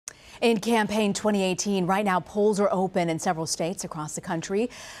In campaign 2018, right now polls are open in several states across the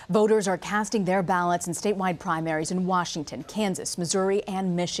country. Voters are casting their ballots in statewide primaries in Washington, Kansas, Missouri,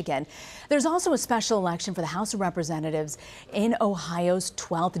 and Michigan. There's also a special election for the House of Representatives in Ohio's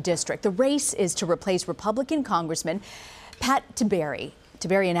 12th district. The race is to replace Republican Congressman Pat Tiberi.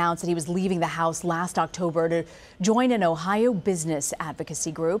 Tiberi announced that he was leaving the House last October to join an Ohio business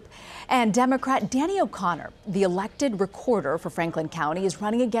advocacy group. And Democrat Danny O'Connor, the elected recorder for Franklin County, is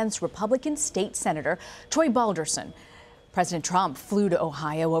running against Republican State Senator Troy Balderson. President Trump flew to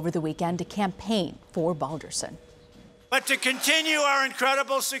Ohio over the weekend to campaign for Balderson. But to continue our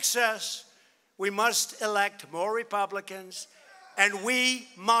incredible success, we must elect more Republicans, and we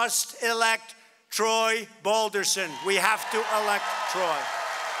must elect Troy Balderson. We have to elect Troy.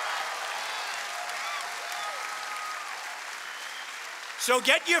 So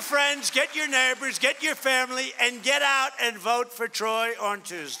get your friends, get your neighbors, get your family, and get out and vote for Troy on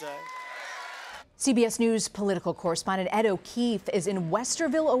Tuesday. CBS News political correspondent Ed O'Keefe is in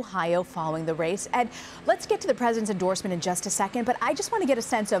Westerville, Ohio, following the race. Ed, let's get to the president's endorsement in just a second, but I just want to get a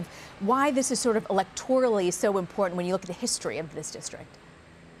sense of why this is sort of electorally so important when you look at the history of this district.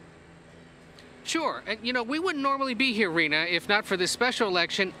 Sure. And, you know, we wouldn't normally be here, Rena, if not for this special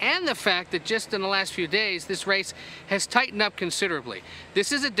election and the fact that just in the last few days, this race has tightened up considerably.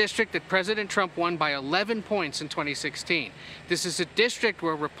 This is a district that President Trump won by 11 points in 2016. This is a district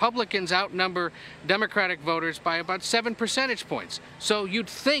where Republicans outnumber Democratic voters by about 7 percentage points. So you'd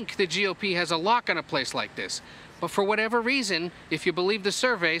think the GOP has a lock on a place like this. But for whatever reason, if you believe the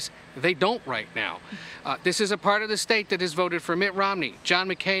surveys, they don't right now. This is a part of the state that has voted for Mitt Romney, John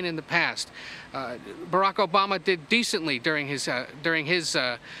McCain in the past. Barack Obama did decently during his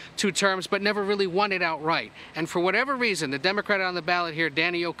 2 terms, but never really won it outright. And for whatever reason, the Democrat on the ballot here,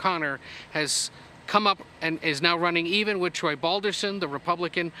 Danny O'Connor, has come up and is now running even with Troy Balderson, the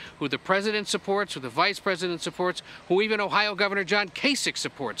Republican who the president supports, who the vice president supports, who even Ohio Governor John Kasich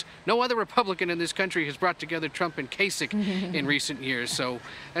supports. No other Republican in this country has brought together Trump and Kasich in recent years. So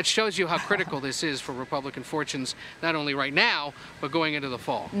that shows you how critical this is for Republican fortunes, not only right now, but going into the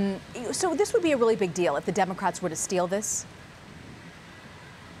fall. So this would be a really big deal if the Democrats were to steal this?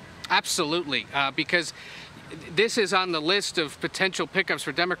 Absolutely, because this is on the list of potential pickups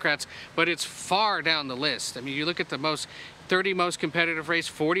for Democrats, but it's far down the list. I mean, you look at the 30 most competitive race,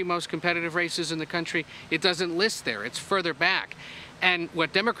 40 most competitive races in the country, it doesn't list there. It's further back. And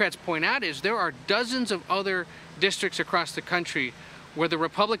what Democrats point out is there are dozens of other districts across the country where the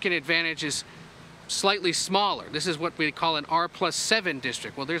Republican advantage is slightly smaller. This is what we call an R+7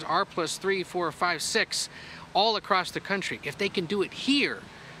 district. Well, there's R+3, 4, 5, 6 all across the country. If they can do it here,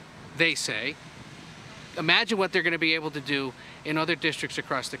 they say, imagine what they're going to be able to do in other districts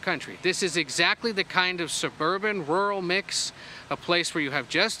across the country. This is exactly the kind of suburban, rural mix, a place where you have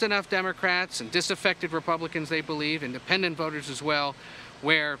just enough Democrats and disaffected Republicans, they believe, independent voters as well,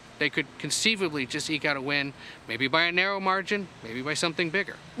 where they could conceivably just eke out a win, maybe by a narrow margin, maybe by something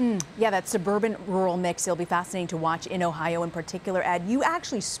bigger. Yeah, that suburban, rural mix, it'll be fascinating to watch in Ohio in particular. Ed, you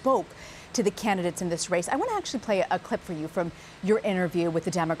actually spoke to the candidates in this race. I want to actually play a clip for you from your interview with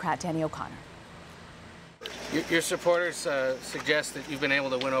the Democrat Danny O'Connor. Your supporters suggest that you've been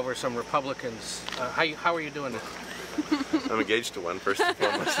able to win over some Republicans. How are you doing it? I'm engaged to one, first and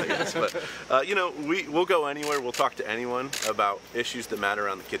foremost, I guess. But, you know, we'll go anywhere. We'll talk to anyone about issues that matter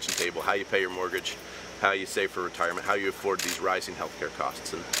around the kitchen table, how you pay your mortgage, how you save for retirement, how you afford these rising healthcare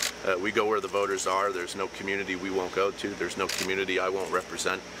costs. And we go where the voters are. There's no community we won't go to. There's no community I won't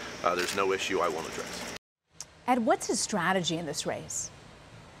represent. There's no issue I won't address. Ed, what's his strategy in this race?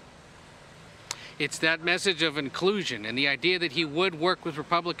 It's that message of inclusion and the idea that he would work with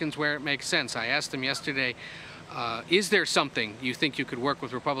Republicans where it makes sense. I asked him yesterday, is there something you think you could work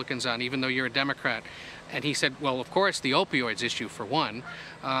with Republicans on, even though you're a Democrat? And he said, well, of course, the opioids issue for one.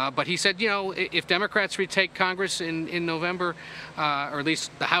 But he said, you know, if Democrats retake Congress in November, or at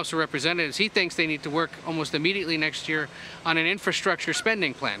least the House of Representatives, he thinks they need to work almost immediately next year on an infrastructure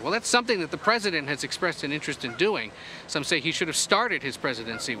spending plan. Well, that's something that the president has expressed an interest in doing. Some say he should have started his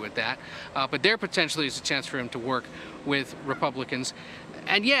presidency with that. But there potentially is a chance for him to work with Republicans.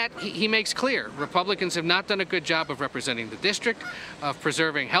 And yet, he makes clear, Republicans have not done a good job of representing the district, of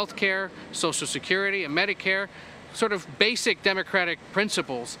preserving health care, Social Security, and Medicare, sort of basic Democratic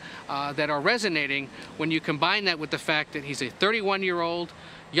principles that are resonating when you combine that with the fact that he's a 31-year-old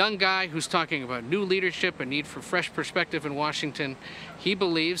young guy who's talking about new leadership, a need for fresh perspective in Washington. He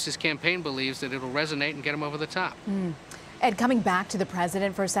believes, his campaign believes, that it'll resonate and get him over the top. Ed, coming back to the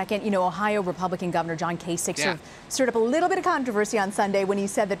president for a second, you know, Ohio Republican Governor John Kasich sort of stirred up a little bit of controversy on Sunday when he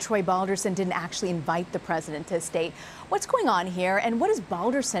said that Troy Balderson didn't actually invite the president to the state. What's going on here, and what does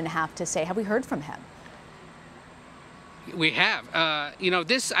Balderson have to say? Have we heard from him? We have. You know,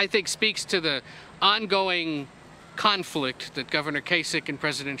 this, I think, speaks to the ongoing conflict that Governor Kasich and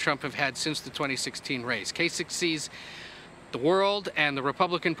President Trump have had since the 2016 race. Kasich sees the world and the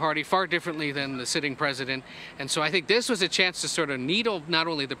Republican Party far differently than the sitting president. And so I think this was a chance to sort of needle not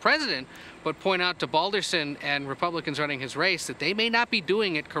only the president, but point out to Balderson and Republicans running his race that they may not be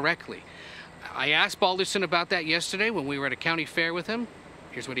doing it correctly. I asked Balderson about that yesterday when we were at a county fair with him.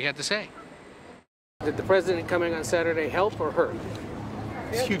 Here's what he had to say. Did the president coming on Saturday help or hurt?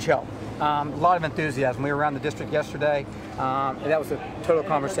 It's huge help. A lot of enthusiasm. We were around the district yesterday, and that was a total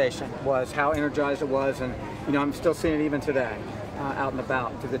conversation, was how energized it was, and you know, I'm still seeing it even today, out and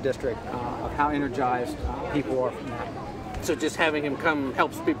about through the district, of how energized people are from that. So just having him come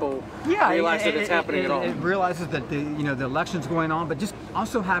helps people realize that it's happening at all. It realizes that the election's going on, but just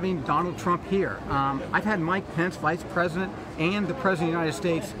also having Donald Trump here. I've had Mike Pence, Vice President, and the President of the United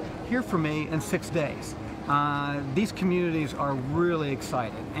States here for me in 6 days. These communities are really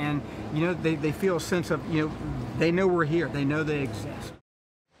excited, and you know, they feel a sense of, you know, they know we're here, they know they exist.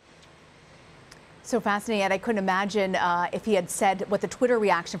 So fascinating, Ed. I couldn't imagine if he had said what the Twitter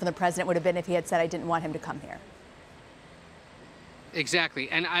reaction from the president would have been if he had said, I didn't want him to come here. Exactly.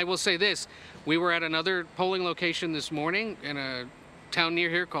 And I will say this, we were at another polling location this morning in a town near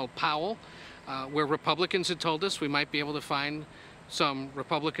here called Powell, where Republicans had told us we might be able to find some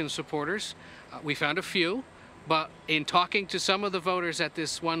Republican supporters. We found a few, but in talking to some of the voters at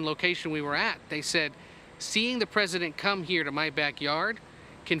this one location we were at, they said, seeing the president come here to my backyard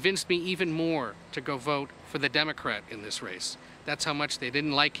convinced me even more to go vote for the Democrat in this race. That's how much they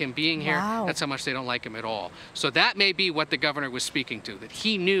didn't like him being here. Wow. That's how much they don't like him at all. So that may be what the governor was speaking to, that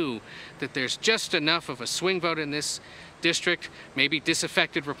he knew that there's just enough of a swing vote in this district, maybe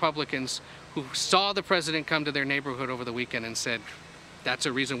disaffected Republicans, who saw the president come to their neighborhood over the weekend and said, that's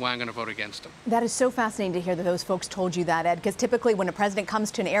a reason why I'm going to vote against him. That is so fascinating to hear that those folks told you that, Ed, because typically when a president comes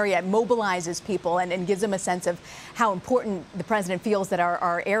to an area, it mobilizes people and gives them a sense of how important the president feels that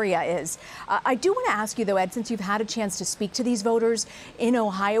our area is. I do want to ask you, though, Ed, since you've had a chance to speak to these voters in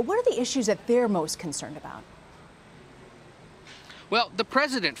Ohio, what are the issues that they're most concerned about? Well, the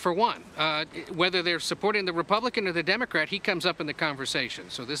president, for one, whether they're supporting the Republican or the Democrat, he comes up in the conversation.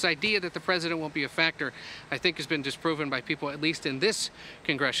 So this idea that the president won't be a factor, I think, has been disproven by people, at least in this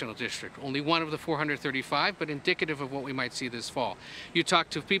congressional district. Only one of the 435, but indicative of what we might see this fall. You talk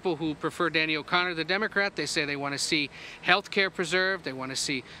to people who prefer Danny O'Connor, the Democrat, they say they want to see health care preserved, they want to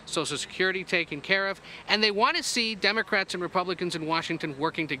see Social Security taken care of, and they want to see Democrats and Republicans in Washington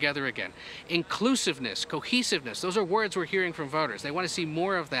working together again. Inclusiveness, cohesiveness, those are words we're hearing from voters. They want to see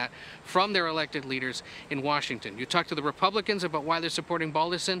more of that from their elected leaders in Washington. You talk to the Republicans about why they're supporting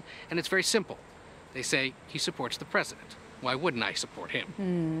Balderson, and it's very simple. They say he supports the president. Why wouldn't I support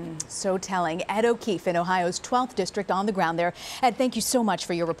him? So telling. Ed O'Keefe in Ohio's 12th district on the ground there. Ed, thank you so much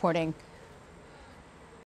for your reporting.